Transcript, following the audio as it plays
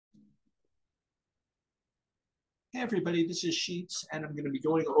Everybody, this is Sheets, and I'm going to be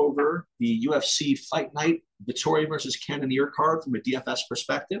going over the UFC Fight Night Vittori versus Cannonier card from a DFS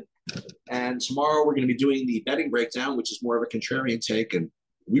perspective. And tomorrow we're going to be doing the betting breakdown, which is more of a contrarian take. And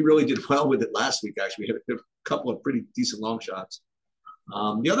we really did well with it last week, actually. We had a couple of pretty decent long shots.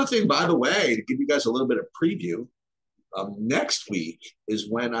 The other thing, by the way, to give you guys a little bit of preview, next week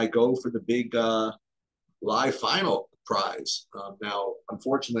is when I go for the big live final prize. Now,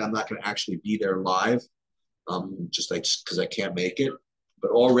 unfortunately, I'm not going to actually be there live. Just because I can't make it.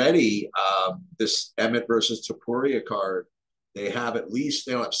 But already, this Emmett versus Topuria card, they have at least,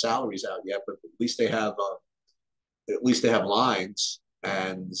 they don't have salaries out yet, but at least they have lines.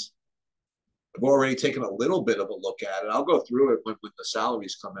 And I've already taken a little bit of a look at it. I'll go through it when the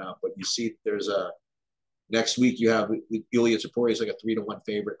salaries come out. But you see, there's next week you have Ilya Topuria is like a 3-1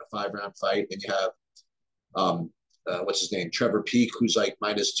 favorite in a 5-round fight, and you have what's his name, Trevor Peek, who's like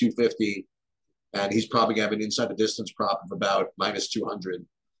minus 250. And he's probably going to have an inside the distance prop of about minus 200.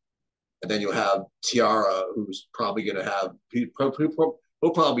 And then you'll have Tiara, who's probably going to have, he'll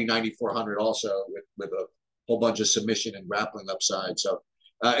probably be 9,400 also with a whole bunch of submission and grappling upside. So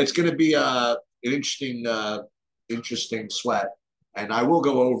it's going to be an interesting sweat. And I will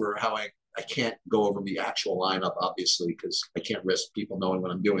go over how I can't go over the actual lineup, obviously, because I can't risk people knowing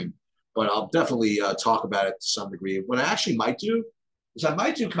what I'm doing. But I'll definitely talk about it to some degree. What I actually might do is I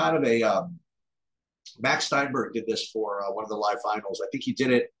might do kind of a, Max Steinberg did this for one of the live finals. I think he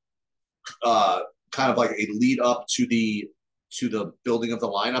did it kind of like a lead up to the building of the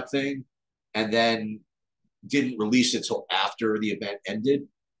lineup thing, and then didn't release it till after the event ended.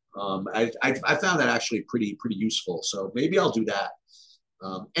 I found that actually pretty useful. So maybe I'll do that.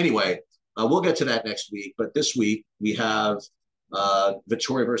 Anyway, we'll get to that next week. But this week we have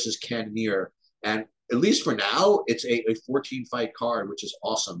Vittori versus Cannonier, and at least for now, it's a 14 fight card, which is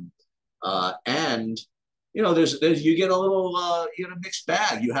awesome. And there's you get a little mixed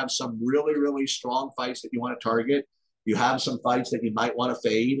bag. You have some really strong fights that you want to target. You have some fights that you might want to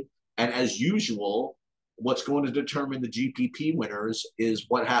fade. And as usual, what's going to determine the GPP winners is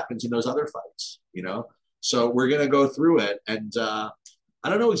what happens in those other fights. So we're going to go through it, and I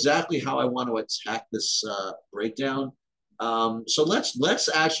don't know exactly how I want to attack this breakdown. So let's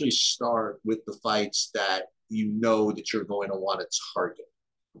actually start with the fights that that you're going to want to target.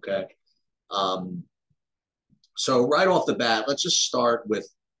 Okay. So right off the bat, let's just start with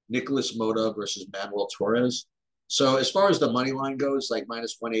Nicholas Mota versus Manuel Torres. So as far as the money line goes, like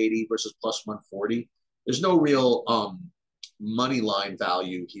minus 180 versus plus 140, there's no real money line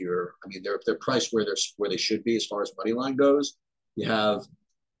value here. I mean, they're priced where they should be as far as money line goes. You have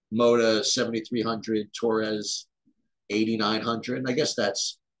Mota 7,300, Torres 8,900, and I guess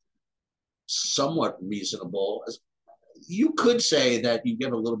that's somewhat reasonable. You could say that you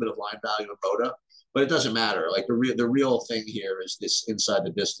get a little bit of line value in Mota, but it doesn't matter. Like the real thing here is this inside the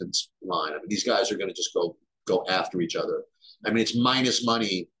distance line. I mean, these guys are going to just go after each other. I mean, it's minus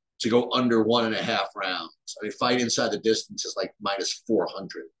money to go under 1.5 rounds. I mean, fight inside the distance is like minus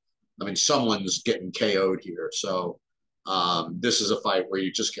 400. I mean, someone's getting KO'd here. So this is a fight where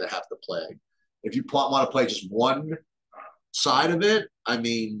you're just going to have to play. If you want to play just one side of it, I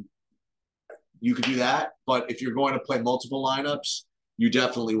mean, you could do that, but if you're going to play multiple lineups, you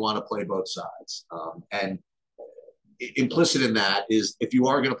definitely want to play both sides. And implicit in that is if you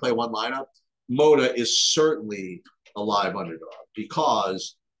are going to play one lineup, Mota is certainly a live underdog,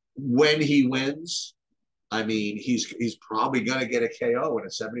 because when he wins, I mean, he's probably going to get a KO, and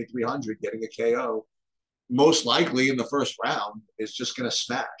at 7,300, getting a KO, most likely in the first round, is just going to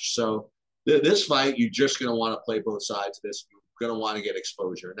smash. So this fight, you're just going to want to play both sides of this. Going to want to get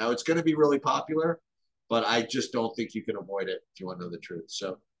exposure. Now it's going to be really popular, but I just don't think you can avoid it if you want to know the truth.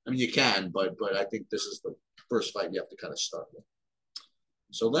 So I mean, you can, but I think this is the first fight you have to kind of start with.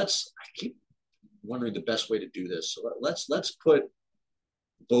 So I keep wondering the best way to do this. So let's put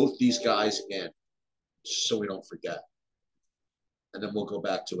both these guys in so we don't forget, and then we'll go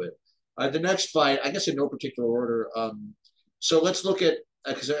back to it. The next fight, I guess in no particular order. So let's look at,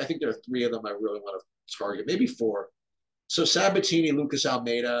 because I think there are 3 of them I really want to target, maybe 4. So Sabatini, Lucas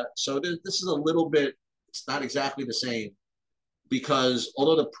Almeida. So this is a little bit, it's not exactly the same, because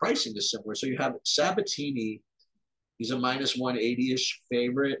although the pricing is similar. So you have Sabatini, he's a minus 180-ish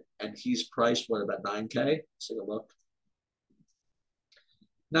favorite, and he's priced, about 9K? Let's take a look.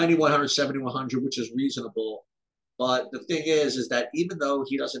 9,100, 7,100, which is reasonable. But the thing is that even though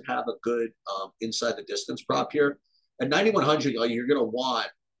he doesn't have a good inside the distance prop here, at 9,100, you're going to want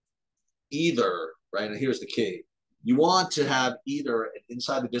either, right? And here's the key. You want to have either an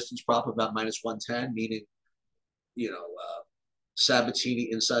inside the distance prop of about minus 110, meaning,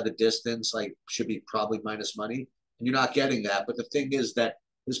 Sabatini inside the distance, like, should be probably minus money. You're not getting that. But the thing is that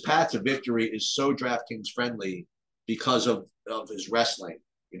his path to victory is so DraftKings friendly because of his wrestling,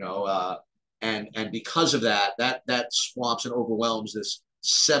 you know, and because of that, that swamps and overwhelms this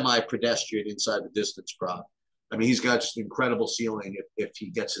semi-pedestrian inside the distance prop. I mean, he's got just an incredible ceiling if he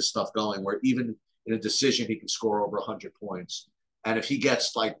gets his stuff going, where even in a decision he can score over 100 points. And if he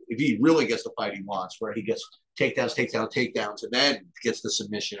gets if he really gets the fight he wants, where he gets takedowns, and then gets the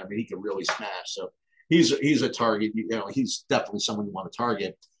submission, I mean, he can really smash. So he's a target. You know, he's definitely someone you want to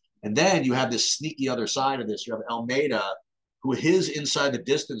target. And then you have this sneaky other side of this. You have Almeida, who his inside the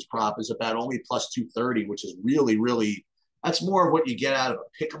distance prop is about only plus 230, which is really, really, that's more of what you get out of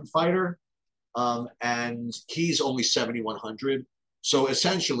a pick'em fighter. And he's only 7,100. So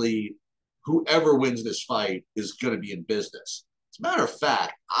essentially, whoever wins this fight is going to be in business. As a matter of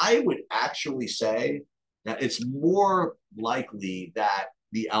fact, I would actually say that it's more likely that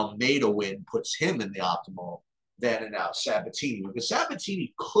the Almeida win puts him in the optimal than an Sabatini, because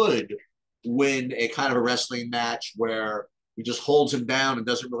Sabatini could win a kind of a wrestling match where he just holds him down and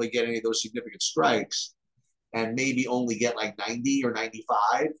doesn't really get any of those significant strikes, and maybe only get like 90 or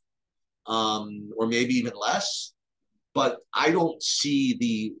 95, or maybe even less. But I don't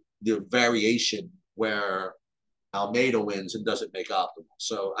see the variation where Almeida wins and doesn't make optimal.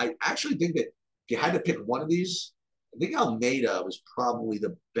 So I actually think that if you had to pick one of these, I think Almeida was probably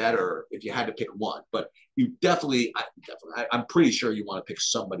the better if you had to pick one. But you I'm pretty sure you want to pick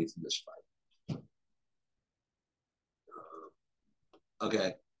somebody from this fight.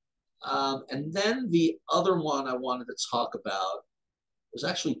 Okay. And then the other one I wanted to talk about, there's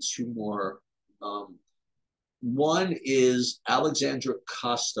actually two more. One is Alexandra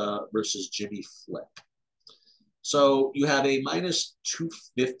Costa versus Jimmy Flick. So you have a minus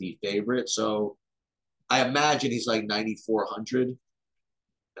 250 favorite. So I imagine he's like 9,400. And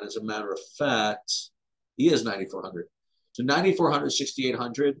as a matter of fact, he is 9,400. So 9,400,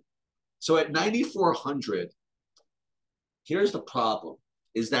 6,800. So at 9,400, here's the problem,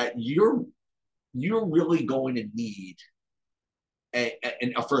 is that you're really going to need a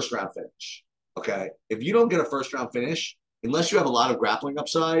first round finish. Okay. If you don't get a first round finish, unless you have a lot of grappling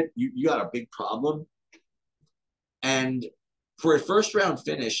upside, you got a big problem. And for a first round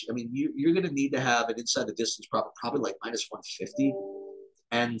finish, I mean, you're going to need to have an inside the distance probably like minus 150.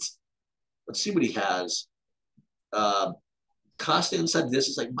 And let's see what he has. Costa inside the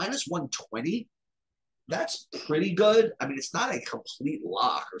distance, like minus 120. That's pretty good. I mean, it's not a complete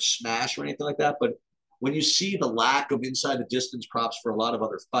lock or smash or anything like that, but when you see the lack of inside the distance props for a lot of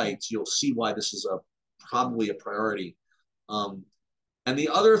other fights, you'll see why this is probably a priority. And the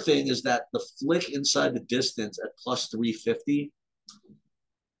other thing is that the Flick inside the distance at plus 350,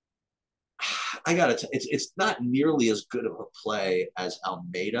 I got to it's not nearly as good of a play as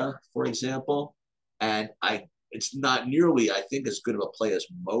Almeida, for example. And it's not nearly, I think, as good of a play as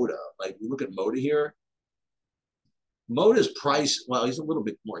Moda. Like, you look at Moda here. Moda's price, well, he's a little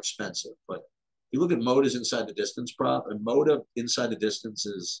bit more expensive, but you look at Moda's inside the distance prop, and Moda inside the distance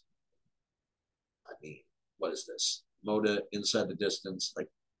is, I mean, what is this? Moda inside the distance, like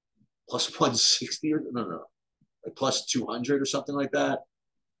plus 160 or no, like plus 200 or something like that.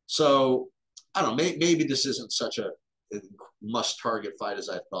 So I don't know, maybe this isn't such a must target fight as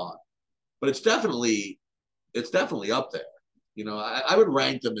I thought, but it's definitely up there. You know, I would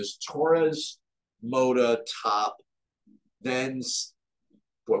rank them as Torres, Moda, top, then,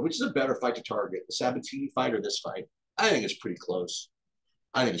 boy, which is a better fight to target, the Sabatini fight or this fight? I think it's pretty close.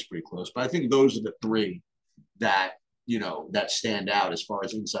 But I think those are the three that, you know, that stand out as far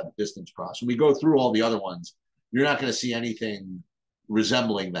as inside the distance props. When we go through all the other ones, you're not going to see anything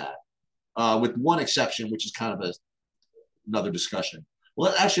resembling that, with one exception, which is kind of another discussion.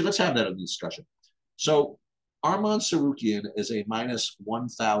 Well, actually, let's have that as a discussion. So Arman Sarukian is a minus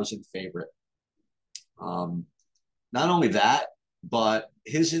 1,000 favorite. Not only that, but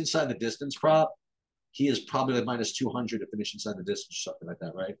his inside the distance prop, he is probably like minus 200 to finish inside the distance, something like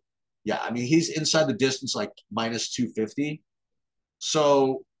that, right? Yeah, I mean, he's inside the distance like minus 250.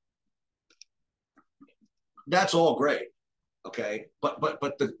 So that's all great. Okay. But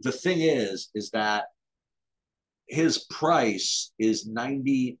the thing is that his price is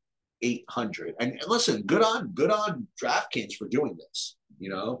 9,800. And listen, good on DraftKings for doing this, you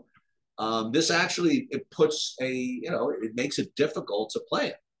know. This actually, it puts it makes it difficult to play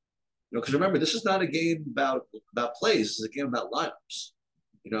it. You know, because remember, this is not a game about plays. This is a game about lineups.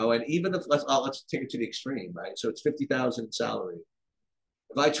 You know, and even if let's take it to the extreme, right? So it's 50,000 in salary.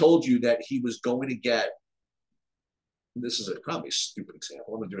 If I told you that he was going to get, this is probably a stupid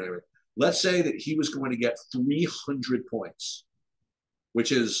example, I'm going to do it anyway. Let's say that he was going to get 300 points,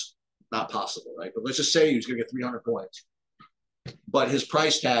 which is not possible, right? But let's just say he was going to get 300 points, but his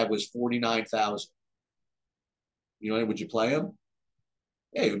price tag was 49,000. You know, would you play him?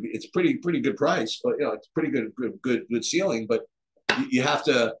 Hey, it's pretty good price, but you know, it's pretty good ceiling. But you have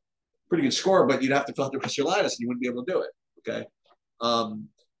to pretty good score, but you'd have to fill out the rest of your lineups, and you wouldn't be able to do it. Okay.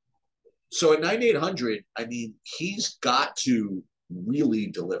 So at 9,800, I mean, he's got to really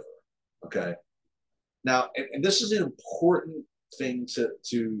deliver. Okay. Now, and this is an important thing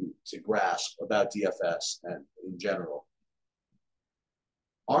to grasp about DFS and in general.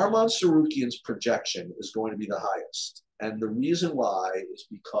 Arman Sarukian's projection is going to be the highest. And the reason why is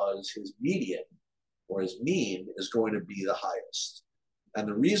because his median or his mean is going to be the highest. And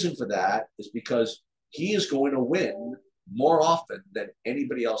the reason for that is because he is going to win more often than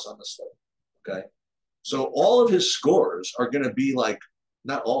anybody else on the slate. Okay. So all of his scores are going to be like,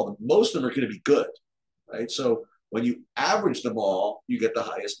 not all of them, most of them are going to be good. Right. So when you average them all, you get the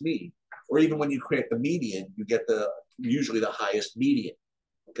highest mean. Or even when you create the median, you get usually the highest median.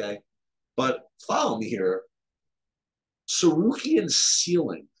 Okay. But follow me here. Sarukian's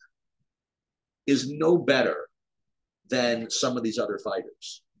ceiling is no better than some of these other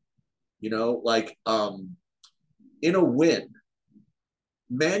fighters. You know, like in a win,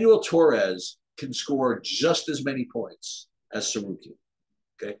 Manuel Torres can score just as many points as Sarukian.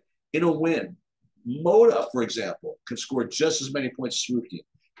 Okay. In a win, Mota, for example, can score just as many points as Sarukian.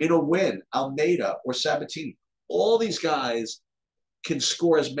 In a win, Almeida or Sabatini, all these guys can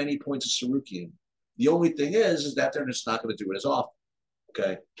score as many points as Sarukian. The only thing is that they're just not going to do it as often.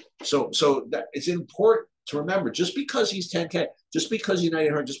 Okay. So that it's important to remember, just because he's 10K, just because he's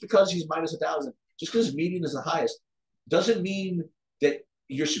 9,800, just because he's minus 1,000, just because his median is the highest, doesn't mean that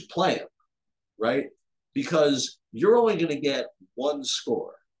you should play him, right? Because you're only going to get one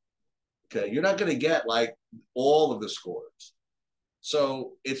score. Okay. You're not going to get like all of the scores.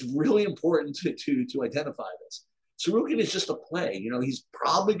 So it's really important to identify this. Sarukian is just a play. You know, he's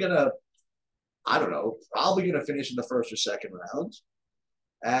probably going to, I don't know, probably going to finish in the first or second round.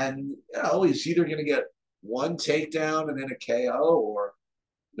 And, you know, he's either going to get one takedown and then a KO, or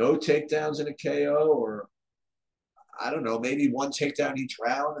no takedowns and a KO, or I don't know, maybe one takedown each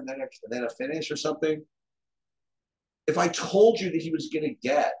round and then a finish or something. If I told you that he was going to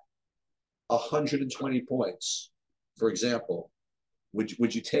get 120 points, for example,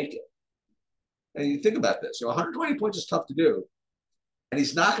 would you take it? And you think about this, 120 points is tough to do, and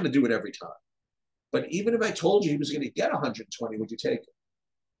he's not going to do it every time. But even if I told you he was going to get 120, would you take it?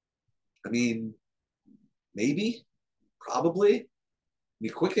 I mean, maybe, probably. The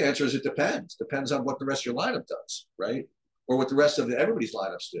quick answer is it depends. Depends on what the rest of your lineup does, right? Or what the rest of everybody's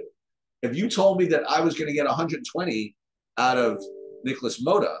lineups do. If you told me that I was going to get 120 out of Nicholas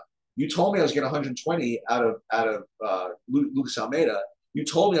Mota, you told me I was going to get 120 out of Lucas Almeida, you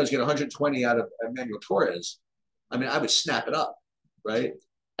told me I was going to get 120 out of Emmanuel Torres, I mean, I would snap it up, right?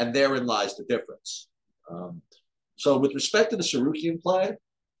 And therein lies the difference. So with respect to the Sarukian play,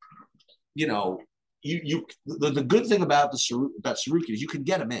 you know, the good thing about Sarukian is you can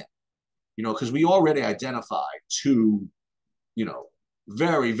get him in, you know, because we already identified two, you know,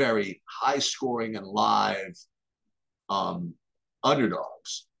 very, very high scoring and live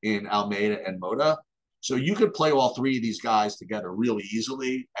underdogs in Almeida and Mota. So you could play all three of these guys together really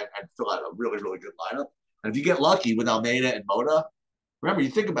easily and fill out a really, really good lineup. And if you get lucky with Almeida and Mota, remember,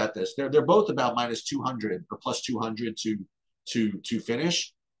 you think about this, they're both about minus 200 or plus 200 to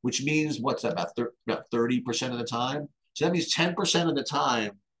finish, which means what's that, about 30% of the time? So that means 10% of the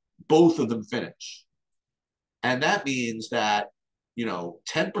time, both of them finish. And that means that, you know,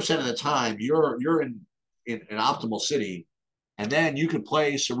 10% of the time you're in an optimal city, and then you can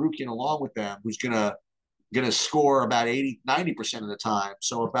play Sarukian along with them, who's gonna score about 90% of the time.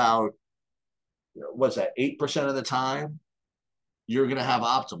 So about, you know, what's that, 8% of the time, you're gonna have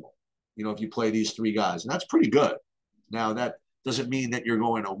optimal, you know, if you play these three guys. And that's pretty good. Now that doesn't mean that you're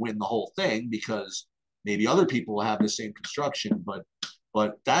going to win the whole thing, because maybe other people will have the same construction,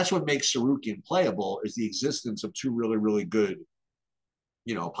 but that's what makes Sarukian playable, is the existence of two really, really good,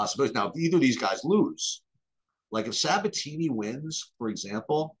 you know, possibilities. Now, if either of these guys lose, like if Sabatini wins, for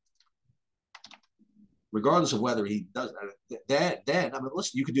example, regardless of whether he does, then I mean,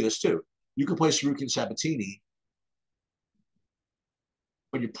 listen, you could do this too. You could play Sarukian Sabatini,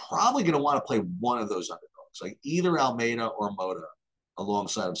 but you're probably going to want to play one of those underdogs, like either Almeida or Mota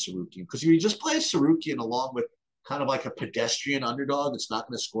alongside of Sarukian. Because if you just play Sarukian along with kind of like a pedestrian underdog that's not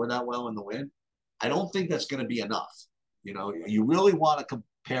going to score that well in the win, I don't think that's going to be enough. You know, you really want to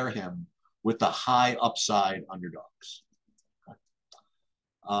compare him with the high upside underdogs.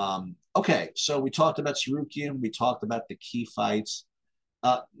 Okay, so we talked about Sarukian. We talked about the key fights.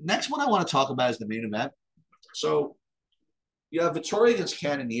 Next one I want to talk about is the main event. So you have Vittori against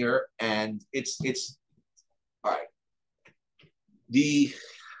Cannonier, and it's all right. The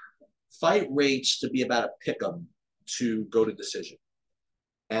fight rates to be about a pick 'em to go to decision,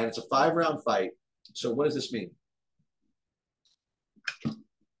 and it's a 5-round fight. So what does this mean?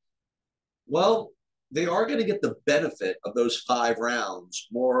 Well, they are going to get the benefit of those 5 rounds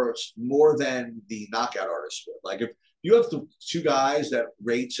more than the knockout artist would. Like if you have the two guys that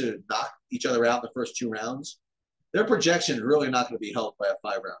rate to knock each other out in the first 2 rounds, their projection is really not going to be helped by a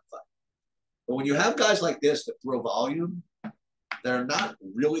 5-round fight. But when you have guys like this that throw volume, they're not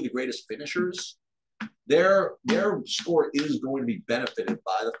really the greatest finishers. Their score is going to be benefited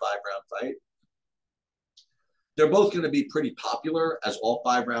by the 5-round fight. They're both going to be pretty popular, as all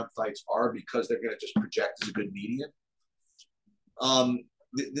 5-round fights are, because they're going to just project as a good median.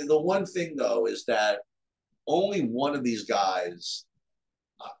 The one thing, though, is that only one of these guys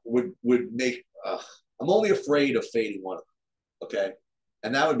would make. I'm only afraid of fading one of them. Okay,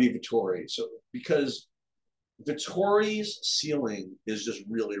 and that would be Vittori. So because Vittori's ceiling is just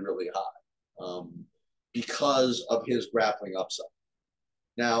really, really high because of his grappling upside.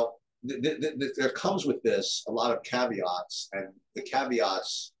 Now, there comes with this a lot of caveats, and the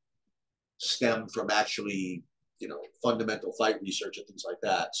caveats stem from actually, fundamental fight research and things like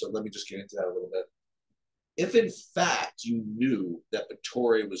that. So let me just get into that a little bit. If in fact you knew that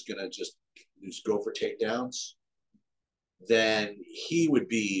Vittori was going to just go for takedowns, then he would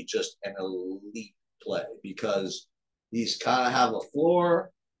be just an elite play because he's kind of have a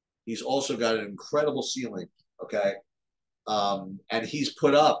floor. He's also got an incredible ceiling. Okay. And he's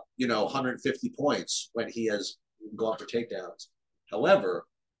put up, 150 points when he has gone for takedowns. However,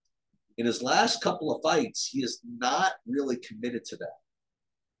 in his last couple of fights, he is not really committed to that.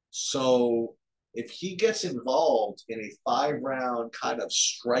 So if he gets involved in a 5-round kind of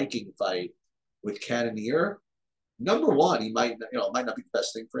striking fight with Cannonier, number one, he might, it might not be the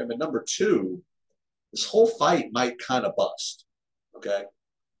best thing for him. And number two, this whole fight might kind of bust. Okay.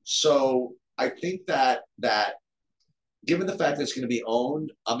 So I think that given the fact that it's going to be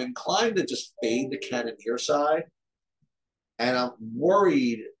owned, I'm inclined to just fade the Cannonier side. And I'm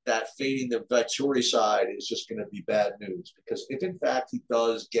worried that fading the Vittori side is just going to be bad news. Because if, in fact, he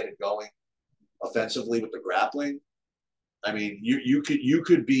does get it going offensively with the grappling, I mean, you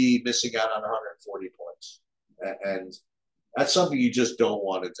could be missing out on 140 points. And that's something you just don't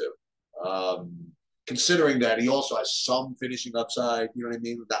want to do. Considering that he also has some finishing upside, you know what I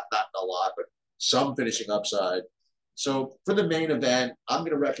mean? Not a lot, but some finishing upside. So for the main event, I'm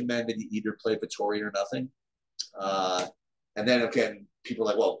going to recommend that you either play Vittori or nothing. And then again, people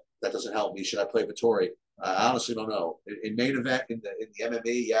are like, well, that doesn't help me. Should I play Vittori? I honestly don't know. In main event, in the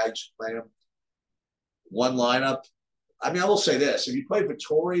MMA, yeah, you should play him. One lineup. I mean, I will say this. If you play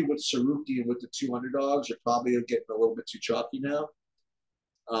Vittori with Saruki and with the 2 underdogs, you're probably getting a little bit too chalky now.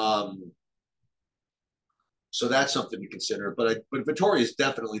 So that's something to consider. But Vittori is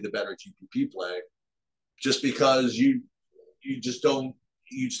definitely the better GPP play, just because you just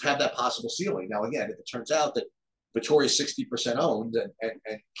have that possible ceiling. Now, again, if it turns out that Vittori is 60% owned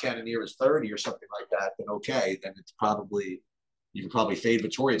and Cannonier is 30 or something like that, then okay, then it's probably you can probably fade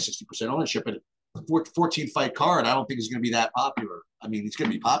Vittori at 60% ownership. But 14 fight card, I don't think he's going to be that popular. I mean, he's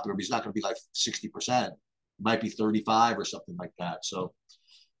going to be popular, but he's not going to be like 60%. It might be 35 or something like that. So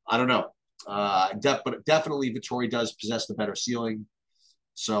I don't know. But definitely Vittori does possess the better ceiling.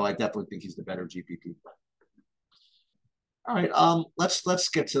 So I definitely think he's the better GPP. All right, let's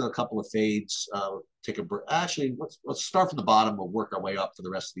get to a couple of fades. Take a break. Actually, let's start from the bottom. We'll work our way up for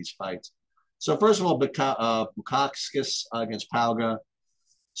the rest of these fights. So first of all, Bukauskas against Pauga.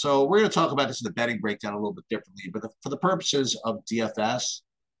 So we're going to talk about this in the betting breakdown a little bit differently, but for the purposes of DFS,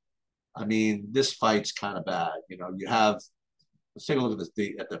 I mean, this fight's kind of bad. You have. Let's take a look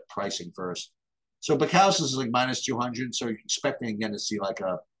at the pricing first. So Bukauskas is like minus 200, so you're expecting again to see like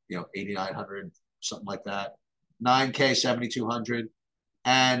a 8,900, something like that. 9K 7,200,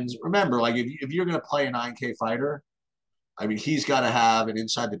 and remember, like if you're going to play a 9K fighter, I mean he's got to have an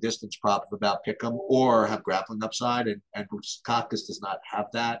inside the distance prop of about pick'em or have grappling upside, and Bukauskas does not have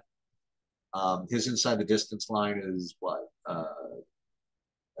that. His inside the distance line is what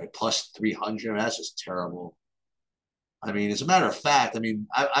like plus 300. That's just terrible. I mean, as a matter of fact, I mean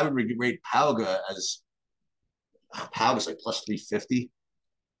I would rate Pauga as Pauga's like plus 350.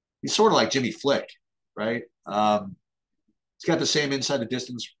 He's sort of like Jimmy Flick, right? He's got the same inside the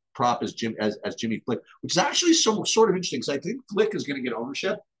distance prop as Jimmy Flick, which is actually sort of interesting because I think Flick is going to get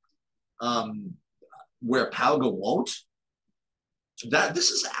ownership, where Pauga won't. So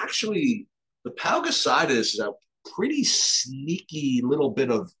this is actually the Pauga side of this is pretty sneaky little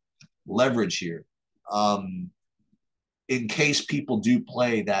bit of leverage here, in case people do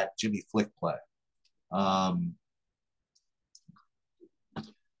play that Jimmy Flick play. Um,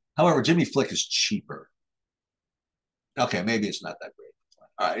 However, Jimmy Flick is cheaper. Okay, maybe it's not that great.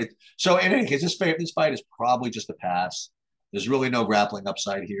 All right. So in any case, this fight is probably just a pass. There's really no grappling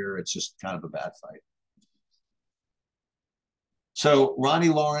upside here. It's just kind of a bad fight. So Ronnie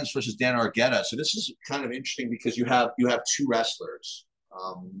Lawrence versus Dan Argueta. So this is kind of interesting because you have two wrestlers.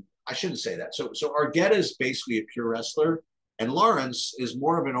 I shouldn't say that. So Argueta is basically a pure wrestler, and Lawrence is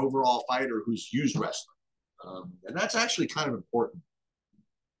more of an overall fighter who's used wrestling, and that's actually kind of important.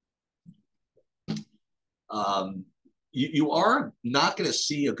 You are not going to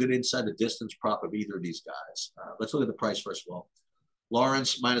see a good inside the distance prop of either of these guys. Let's look at the price first of all.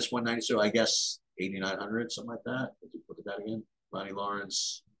 Lawrence minus 190, so I guess 8,900, something like that. Let's look at that again. Ronnie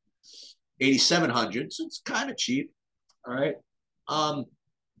Lawrence, 8,700, so it's kind of cheap. All right.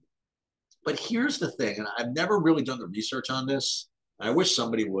 But here's the thing, and I've never really done the research on this. I wish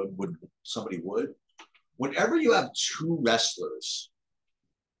somebody would. Whenever you have two wrestlers,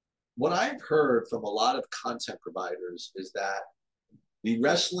 what I've heard from a lot of content providers is that the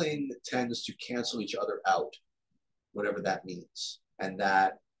wrestling tends to cancel each other out, whatever that means, and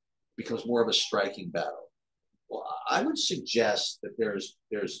that becomes more of a striking battle. Well, I would suggest that there's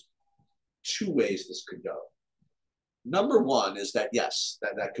two ways this could go. Number one is that, yes,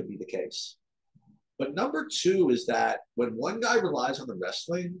 that could be the case. But number two is that when one guy relies on the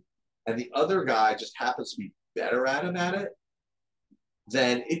wrestling and the other guy just happens to be better at him at it,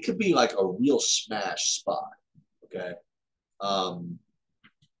 then it could be like a real smash spot. Okay.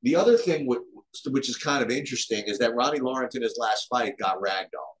 The other thing which is kind of interesting is that Ronnie Lawrence in his last fight got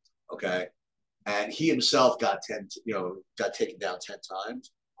ragdolled. Okay. And he himself got taken down 10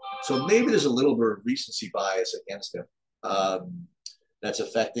 times. So maybe there's a little bit of recency bias against him that's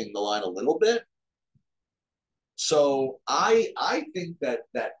affecting the line a little bit. So I think that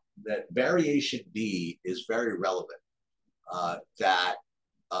variation B is very relevant. That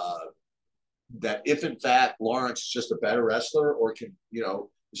if in fact Lawrence is just a better wrestler or can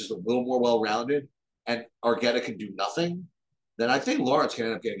just a little more well-rounded and Argueta can do nothing, then I think Lawrence can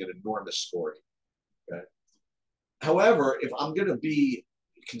end up getting an enormous scoring. Okay. However, if I'm going to be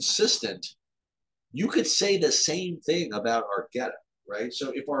consistent, you could say the same thing about Argueta, right?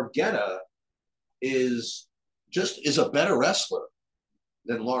 So if Argueta is a better wrestler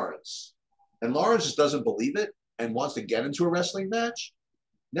than Lawrence, and Lawrence just doesn't believe it and wants to get into a wrestling match,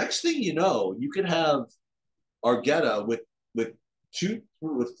 next thing you know, you could have Argueta with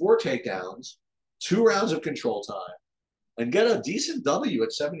 4 takedowns, 2 rounds of control time, and get a decent W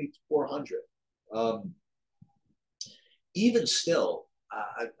at 7,400. Even still,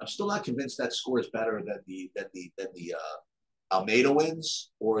 I'm still not convinced that score is better than the Almeida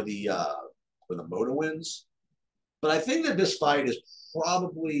wins or the Moda wins. But I think that this fight is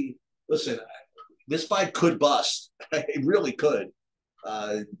probably, listen, this fight could bust. It really could.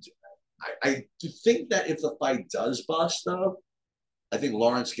 I think that if the fight does bust, though, I think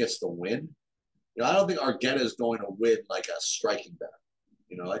Lawrence gets the win. I don't think Argueta is going to win like a striking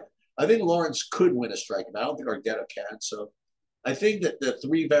battle. I think Lawrence could win a striking battle. I don't think Argueta can. So I think that the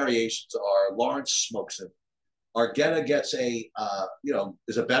 3 variations are Lawrence smokes him. Argueta gets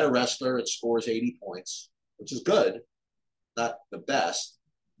is a better wrestler and scores 80 points, which is good, not the best.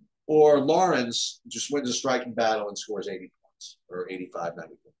 Or Lawrence just wins a striking battle and scores 80 points or 85, 90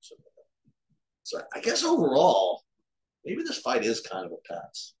 points. Something like that. So I guess overall, maybe this fight is kind of a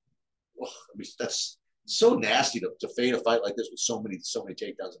pass. Well, that's so nasty to fade a fight like this with so many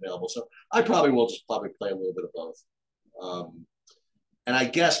takedowns available. So I probably will just play a little bit of both. And I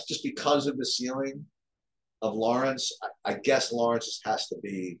guess just because of the ceiling of Lawrence, I guess Lawrence just has to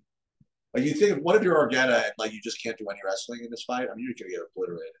be like, you think, what if you're Argueta and you just can't do any wrestling in this fight? I mean, you're gonna get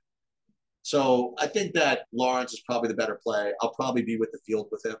obliterated. So I think that Lawrence is probably the better play. I'll probably be with the field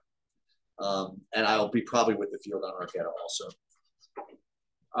with him. And I'll be probably with the field on Argueta also.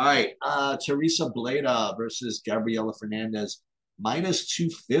 All right. Teresa Bleda versus Gabriela Fernandez, minus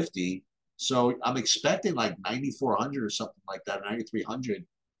 250. So I'm expecting like 9,400 or something like that, 9,300.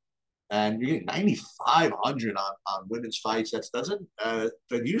 And you're getting 9,500 on women's fights. That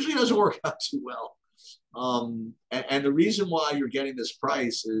usually doesn't work out too well. And the reason why you're getting this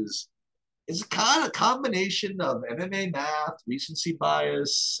price is kind of a combination of MMA math, recency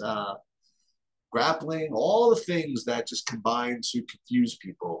bias, grappling, all the things that just combine to confuse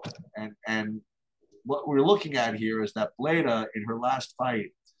people. And what we're looking at here is that Bleda in her last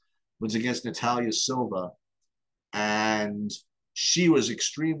fight was against Natalia Silva, and she was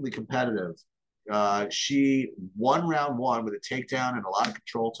extremely competitive. She won round one with a takedown and a lot of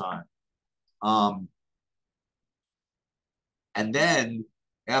control time. Um, and then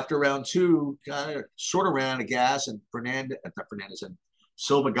after round two, kind of sort of ran out of gas, and Fernandez and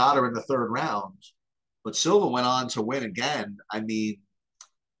Silva got her in the third round. But Silva went on to win again. I mean,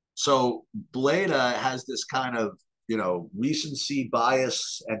 so Bleda has this kind of, recency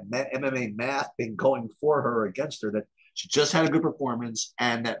bias and MMA math thing going for her against her, that she just had a good performance,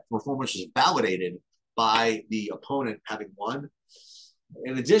 and that performance was validated by the opponent having won.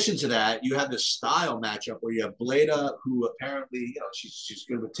 In addition to that, you have this style matchup where you have Bleda, who apparently, she's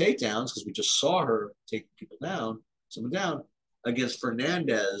good with takedowns, because we just saw her take someone down, against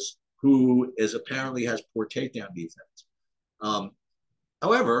Fernandez, who is apparently has poor takedown defense.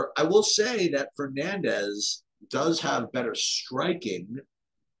 However, I will say that Fernandez does have better striking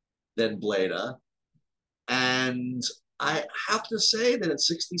than Bleda, and I have to say that at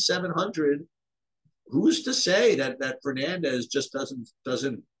 6,700, who's to say that Fernandez just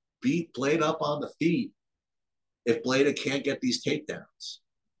doesn't beat Blade up on the feet if Blade can't get these takedowns?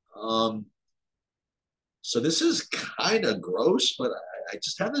 So this is kind of gross, but I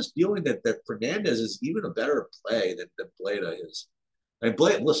just have this feeling that Fernandez is even a better play than Bleda is. And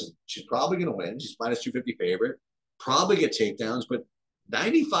Blade, listen, she's probably going to win. She's minus 250 favorite. Probably get takedowns, but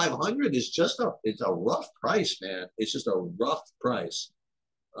 9,500 is it's a rough price, man. It's just a rough price.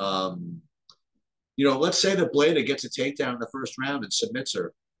 Let's say that Bleda gets a takedown in the first round and submits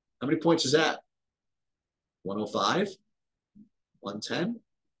her. How many points is that? 105? 110?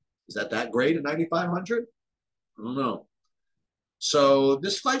 Is that great at 9,500? I don't know. So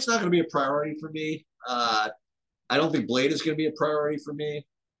this fight's not going to be a priority for me. I don't think Blade is going to be a priority for me.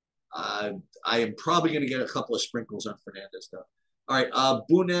 I am probably going to get a couple of sprinkles on Fernandez, though. All right,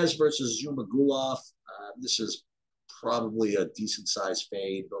 Bunez versus Zumagulov. This is probably a decent-sized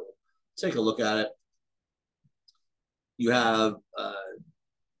fade, but we'll take a look at it. You have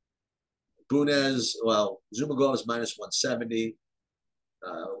Bunez, Zumagulov is minus 170,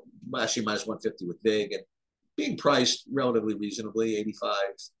 actually minus 150 with Big, and being priced relatively reasonably,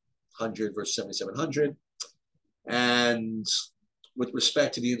 8,500 versus 7,700. And with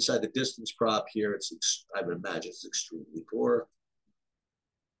respect to the inside the distance prop here, I would imagine it's extremely poor.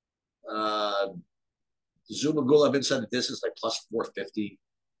 Zumagulov inside the distance like plus 450.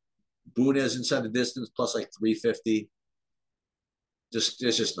 Bunez inside the distance plus like 350. It's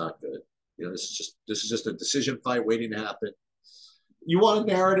just not good. This is just a decision fight waiting to happen. You want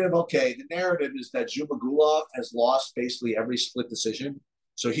a narrative? Okay, the narrative is that Zumagulov has lost basically every split decision.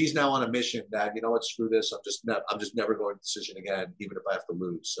 So he's now on a mission that, screw this. I'm just never going to decision again, even if I have to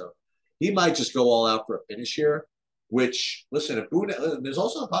lose. So he might just go all out for a finish here, which, listen, there's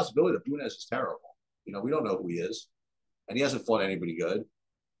also a possibility that Bunez is terrible. We don't know who he is, and he hasn't fought anybody good.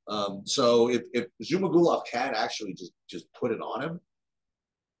 So if Zumagulov can actually just put it on him,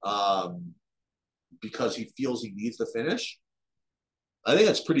 because he feels he needs the finish, I think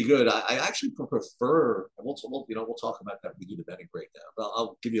that's pretty good. I actually prefer, and we'll talk about that when we do the betting breakdown. But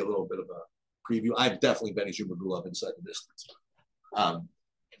I'll give you a little bit of a preview. I'm definitely betting Zumagulov inside the distance.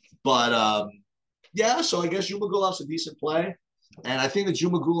 Yeah, so I guess Zumagulov's a decent play. And I think that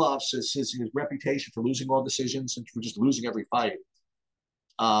Zumagulov's his reputation for losing all decisions and for just losing every fight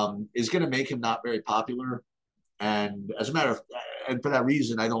is going to make him not very popular. And and for that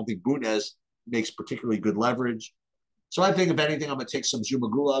reason, I don't think Bunez makes particularly good leverage. So I think, if anything, I'm going to take some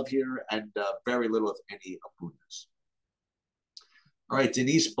Zumagulov here and very little, if any, of Bunez. All right,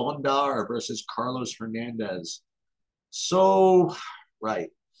 Denise Bondar versus Carlos Hernandez. So,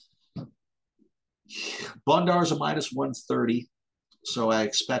 right. Bondar's a minus 130. So I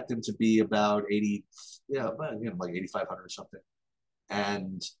expect him to be about 80, like 8,500 or something.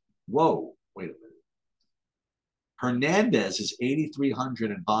 And, whoa, wait a minute. Hernandez is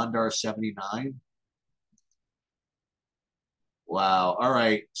 8,300 and Bondar 79. Wow. All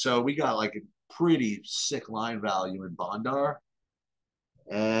right. So we got like a pretty sick line value in Bondar.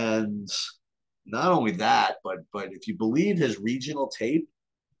 And not only that, but if you believe his regional tape,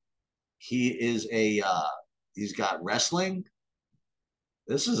 he's got wrestling.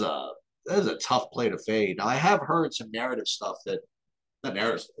 This is a tough play to fade. Now I have heard some narrative stuff not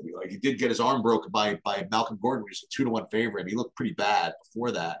narrative stuff, like he did get his arm broken by Malcolm Gordon, which is a 2-1 favorite. He looked pretty bad before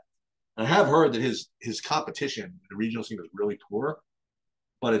that. And I have heard that his competition in the regional scene was really poor,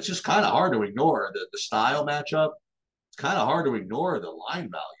 but it's just kind of hard to ignore the style matchup. It's kind of hard to ignore the line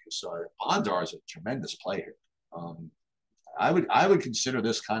value. So Bondar is a tremendous play here. I would consider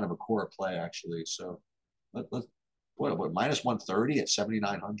this kind of a core play, actually. So what minus 130 at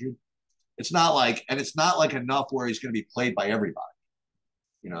 7,900? It's not like enough where he's going to be played by everybody.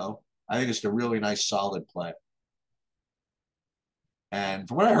 I think it's a really nice, solid play. And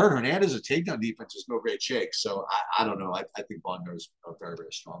from what I heard, Hernandez's takedown defense is no great shake. So I don't know. I think Bonder is a very,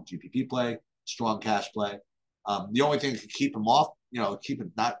 very strong GPP play, strong cash play. The only thing that can keep him off, keep it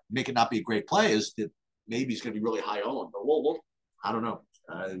not make it not be a great play is that maybe he's going to be really high owned. But we'll I don't know.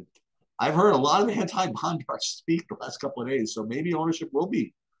 I've heard a lot of anti-Bondar speak the last couple of days, so maybe ownership will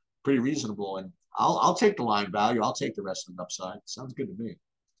be pretty reasonable. And I'll take the line value. I'll take the wrestling upside. Sounds good to me.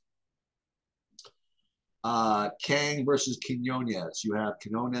 Kang versus Quinones. You have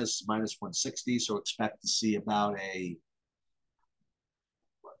Quinones minus 160, so expect to see about a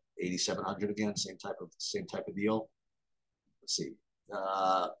 8,700 again, same type of deal. Let's see.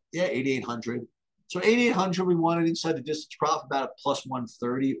 Yeah, 8,800. So 8,800, we wanted inside the distance prop about a plus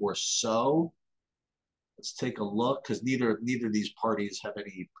 130 or so. Let's take a look because neither of these parties have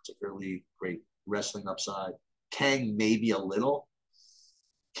any particularly great wrestling upside. Kang maybe a little.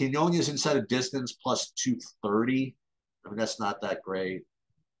 Quinones inside a distance plus 230. I mean, that's not that great.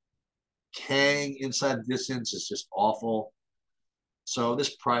 Kang inside the distance is just awful. So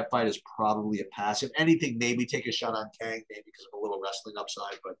this fight is probably a pass. If anything, maybe take a shot on Kang, maybe because of a little wrestling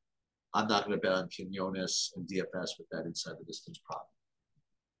upside, but I'm not going to bet on Quinones and DFS with that inside the distance prop.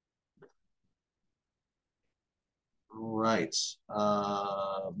 All right.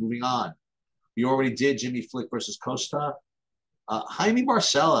 Moving on. We already did Jimmy Flick versus Costa. Jaime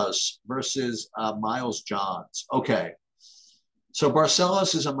Barcelos versus Miles Johns. Okay. So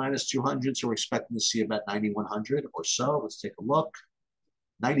Barcelos is a minus 200, so we're expecting to see about 9,100 or so. Let's take a look.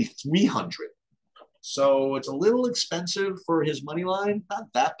 9,300. So it's a little expensive for his money line. Not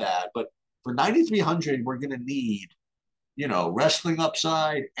that bad, but for 9,300, we're going to need, wrestling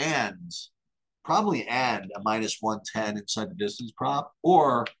upside and probably a minus 110 inside the distance prop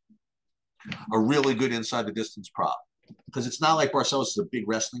or a really good inside the distance prop. Because it's not like Barcelos is a big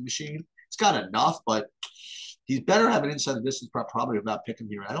wrestling machine. He's got enough, but he's better have an inside the distance prop probably without picking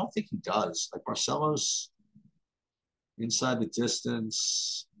here. I don't think he does. Like Barcelos inside the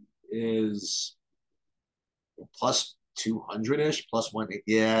distance is plus 200-ish, plus 180.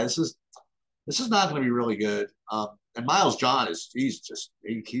 Yeah, this is not going to be really good. And Miles John he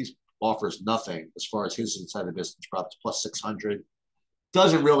offers nothing as far as his inside the distance prop. It's plus 600.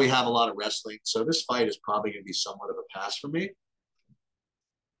 Doesn't really have a lot of wrestling, so this fight is probably going to be somewhat of a pass for me.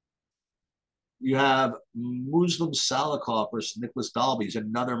 You have Muslim Salikov versus Nicholas Dalby. He's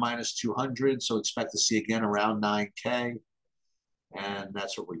another minus 200, so expect to see again around 9K. And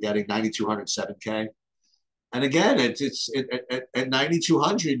that's what we're getting, 9,200, 7K. And again, at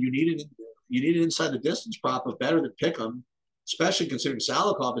 9,200, you need it inside the distance prop of better than Pick'em, especially considering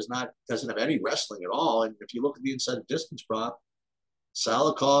Salikov doesn't have any wrestling at all. And if you look at the inside the distance prop,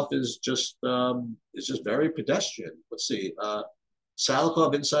 Salikov is just very pedestrian. Let's see.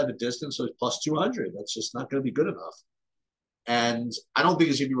 Salikov inside the distance was plus 200. That's just not going to be good enough. And I don't think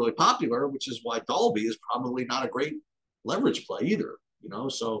it's going to be really popular, which is why Dalby is probably not a great leverage play either.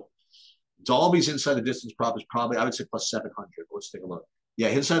 So Dalby's inside the distance prop is probably, I would say, plus 700. Let's take a look. Yeah,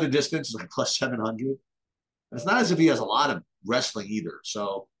 inside the distance is like plus 700. It's not as if he has a lot of wrestling either.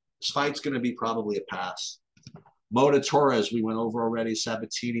 So this fight's going to be probably a pass. Mota Torres, we went over already.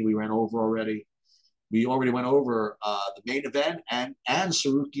 Sabatini, we ran over already. We already went over the main event and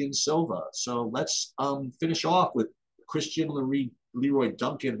Sarukian Silva. So let's finish off with Christian Leroy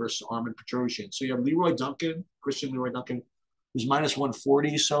Duncan versus Armin Petrosyan. So you have Christian Leroy Duncan, who's minus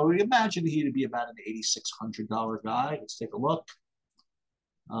 140. So we imagine he'd be about an $8,600 guy. Let's take a look.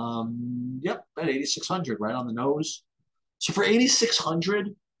 Yep, about 8,600, right on the nose. So for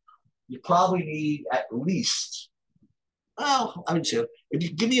 8,600, you probably need at least, well, I would say if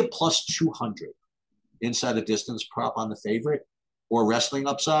you give me a plus 200 inside the distance prop on the favorite or wrestling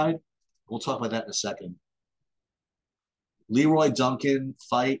upside, we'll talk about that in a second. Leroy Duncan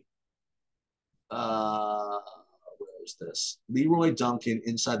fight. Where is this? Leroy Duncan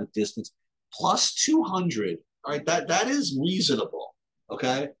inside the distance plus 200. All right, that is reasonable.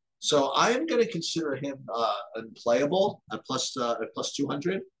 Okay, so I am going to consider him unplayable at plus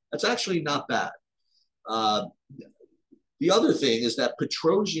 200. That's actually not bad. The other thing is that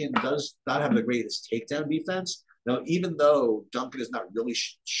Petrosyan does not have the greatest takedown defense. Now, even though Duncan has not really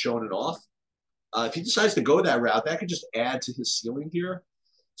shown it off, if he decides to go that route, that could just add to his ceiling here.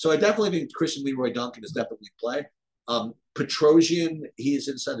 So I definitely think Christian Leroy Duncan is definitely play. Petrosyan, he is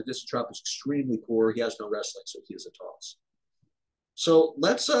inside the distance drop, is extremely poor. He has no wrestling, so he is a toss. So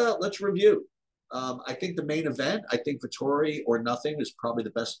let's review. I think the main event, I think Vettori or nothing is probably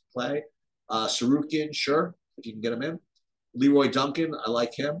the best play. Sarukian, sure, if you can get him in. Leroy Duncan, I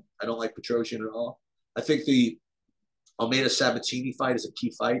like him. I don't like Petrosyan at all. I think the Almeida Sabatini fight is a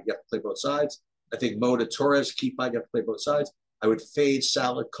key fight. You have to play both sides. I think Mota Torres key fight. You have to play both sides. I would fade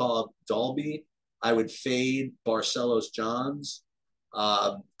Salikov Dalby. I would fade Barcelos Johns.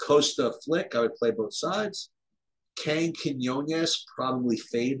 Costa Flick. I would play both sides. Kang Quinones, probably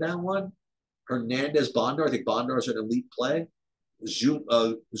fade that one. Hernandez Bondar. I think Bondar is an elite play.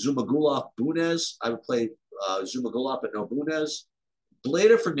 Zumagulov Bunez. I would play Zumagulov but no Bunez.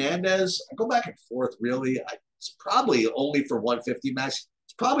 Bleda Fernandez. I go back and forth really. It's probably only for 150 max.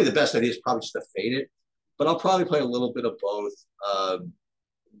 It's probably the best idea is probably just to fade it, but I'll probably play a little bit of both.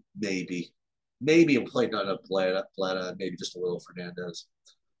 Maybe I'm playing none of Bleda, maybe just a little Fernandez.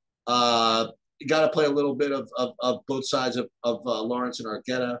 You got to play a little bit of both sides of Lawrence and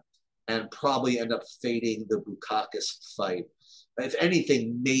Argueta, and probably end up fading the Bukakis fight. If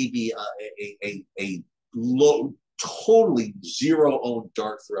anything, maybe a low, totally zero-owned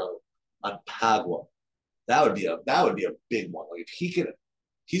dart throw on Pagua. That would be a big one. Like if he can,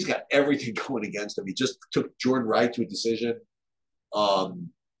 he's got everything going against him. He just took Jordan Wright to a decision.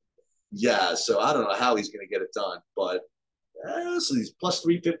 Yeah, so I don't know how he's going to get it done, but so he's plus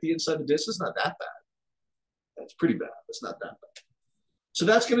 350 inside the distance. Not that bad. That's pretty bad. It's not that bad. So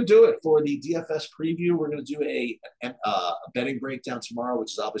that's going to do it for the DFS preview. We're going to do a betting breakdown tomorrow,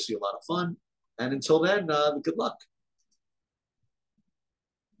 which is obviously a lot of fun. And until then, good luck.